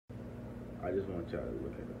I just want y'all to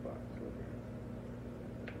look at the box.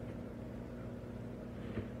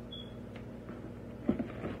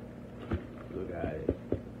 Look at it.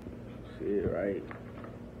 See it, right?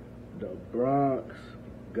 The Bronx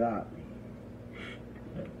got me.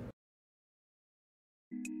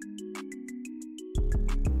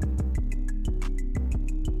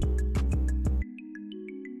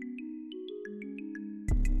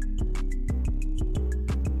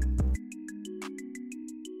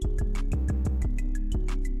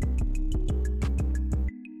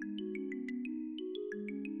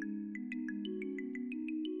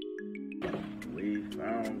 We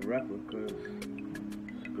found replicas.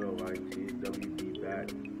 Let's go, IT, WB back.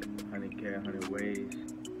 100K, 100 ways.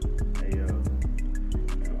 Hey, in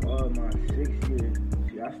all my 6 years,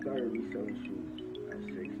 see, I started reselling shoes at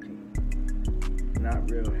 16. Not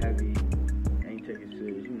real heavy, ain't taking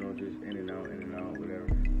serious, you know, just in and out, whatever.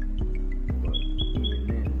 But even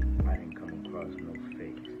then, I didn't come across no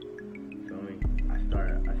fakes. So I mean, I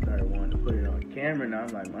started wanting to put it on camera, and I'm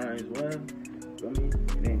like, might as well. I mean,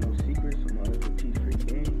 it ain't no secret, so might as well teach free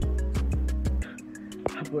game.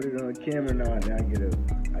 I put it on camera now, and then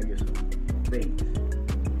I get some fakes.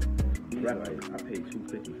 Right, like, I paid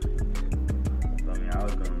 $250 for these. So I mean, I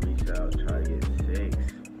was gonna reach out, try to get 6,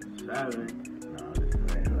 7. No, I'm just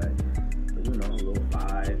saying, like, but you know, a little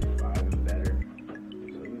 5 and better.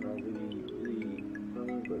 So you know, really, feel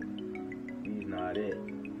me? But these not it.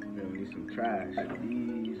 You know, these some trash.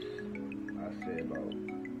 These, I say about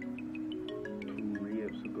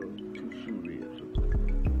 2 shoe ribs ago.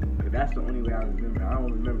 Cause that's the only way I remember. I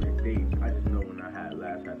don't remember the dates. I just know when I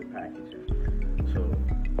last had the packaging. So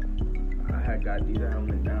I had got these. I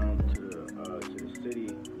went down to the city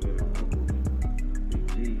with my uncle, Big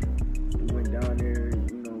G. We went down there.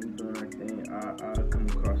 You know, we doing our thing. I come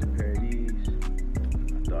across a pair of these.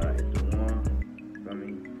 I thought I hit the one. I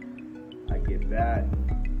mean, I get back.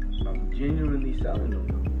 I'm genuinely selling them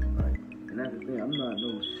though. Like, and that's the thing. I'm not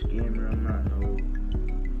no scammer. I'm not no.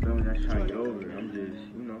 That's trying to get over it. I'm just,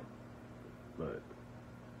 you know, but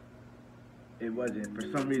it wasn't, for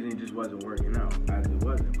some reason, it just wasn't working out as it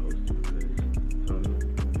was supposed to. Because,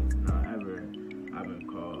 I've been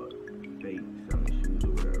called fake selling shoes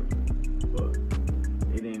or whatever, but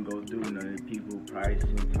it didn't go through none of the people, price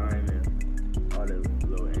and time and all the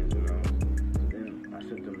little ins and outs. So then I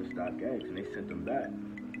sent them to StockX and they sent them back.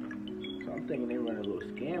 So I'm thinking they run a little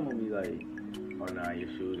scam on me, like, oh nah, your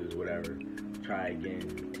shoes is whatever. Try again,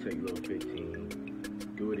 take a little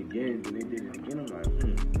 15, do it again, then they did it again. I'm like,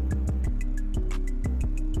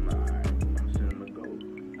 alright, I'm sending them a goat.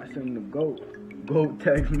 I send them a goat. Goat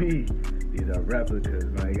text me, these are replicas,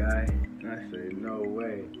 my guy. And I said, no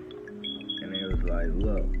way. And they was like,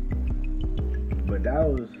 look. But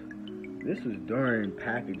this was during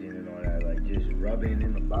packaging and all that, like just rubbing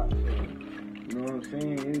in the box. You know what I'm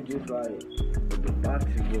saying? It was just like, but the box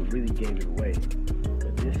is what really gave it away.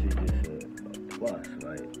 But this is just plus,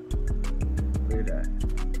 like, look at that.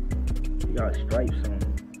 You got stripes on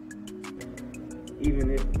them. Even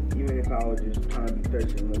if I was just trying to be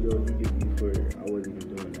thirsty, like, yo, you get these for it, I wasn't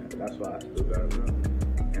even doing that. That's why I still got them up.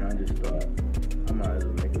 And I just thought, I might as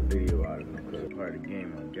well make a video out of them because it's part of the game,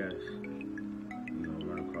 I guess. You know,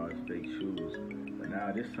 run across fake shoes. But now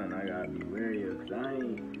this time I gotta be wary of, because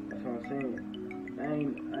that's what I'm saying. That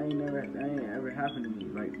ain't ever happened to me,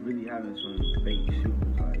 like, really having some fake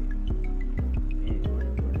shoes, like.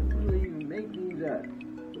 That.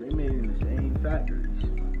 So they made it in the same factories,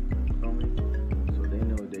 feel me? So they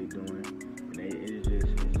know what they doing. And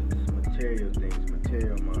it's material things,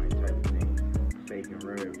 material mind type of thing. Fake and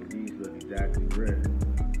rare, because these look exactly rare.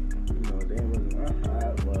 You know, they wasn't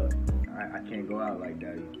high, but I can't go out like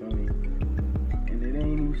that, you feel me? And it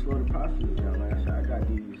ain't even slow the process down. Like I said, I got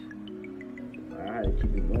these. I had to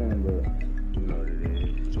keep it going, but you know what it is.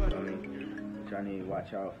 You know what I mean? But y'all need to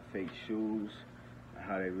watch out for fake shoes.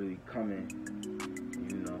 How they really coming,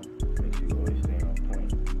 you know, make sure you always stay on point.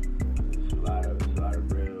 There's a lot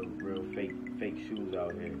of real fake shoes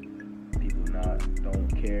out here. People don't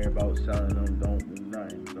care about selling them, don't do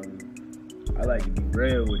nothing. So I like to be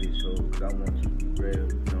real with it, so because I want you to be real,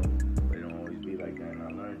 you know. But it don't always be like that, and I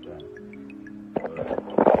learned that. But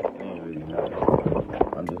it ain't really nothing.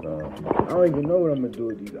 I'm just I don't even know what I'm gonna do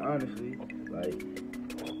with these, honestly. Like,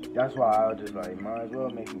 that's why I was just like, might as well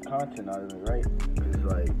make some content out of it, right?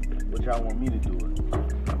 Like, what y'all want me to do with them?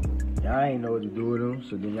 Y'all ain't know what to do with them,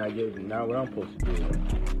 so then y'all gave me now what I'm supposed to do with them.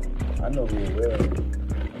 I know who it will.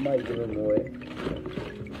 I might give them away.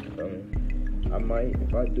 I might.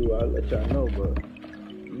 If I do, I'll let y'all know, but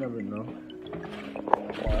you never know.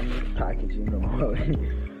 I'm just packaging them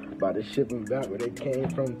up. About to ship them back where they came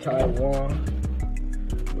from, Taiwan.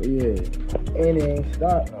 But yeah, and it ain't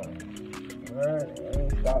stopped nothing. Alright, it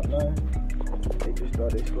ain't stopped nothing. They just thought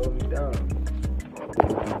they slowed me down.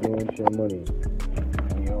 Keep doing your money.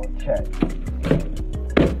 And you don't check.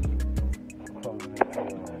 Closing the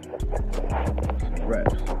deal. Some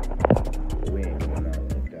reps. But we ain't going out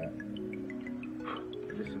like that.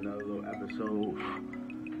 Just another little episode.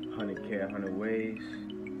 100K, 100 ways.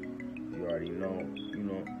 You already know. You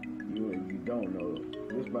don't know.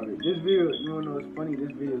 This video, you wanna know what's funny?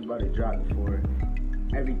 This video is about to drop before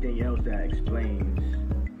everything else that explains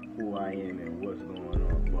who I am and what's going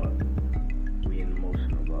on. But we in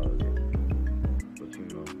motion about it. But you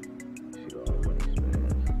know, see the all money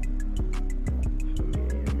spins. For me,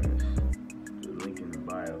 AMS. The link in the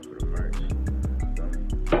bio for the merch.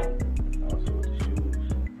 Also with the shoes.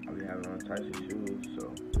 I be having all types of shoes, so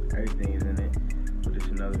everything is in it. But it's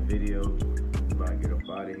another video. I'm about to get up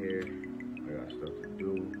out of here. I got stuff to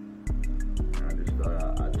do. And I just thought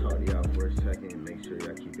I'd talk to y'all for a second and make sure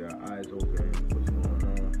y'all keep your eyes open. What's going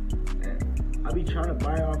on? And I be trying to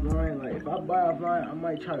buy offline. Like if I buy offline, I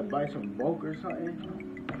might try to buy some bulk or something.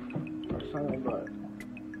 But I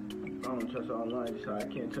don't trust online, so I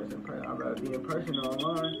can't trust in person. I'd rather be in person than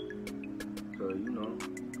online. So you know.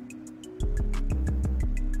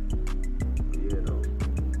 But yeah though.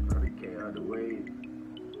 100K out the way.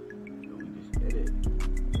 So we just hit it.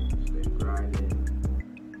 Stay grinding.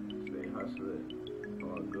 Stay hustling.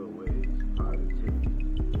 All good ways. Positivity.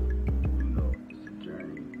 You know, it's a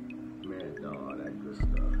journey. Marathon, all that good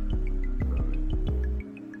stuff. Feel me?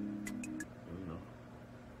 You know.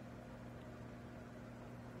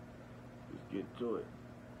 Let's get to it.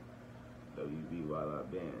 WB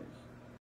WALABXNDS.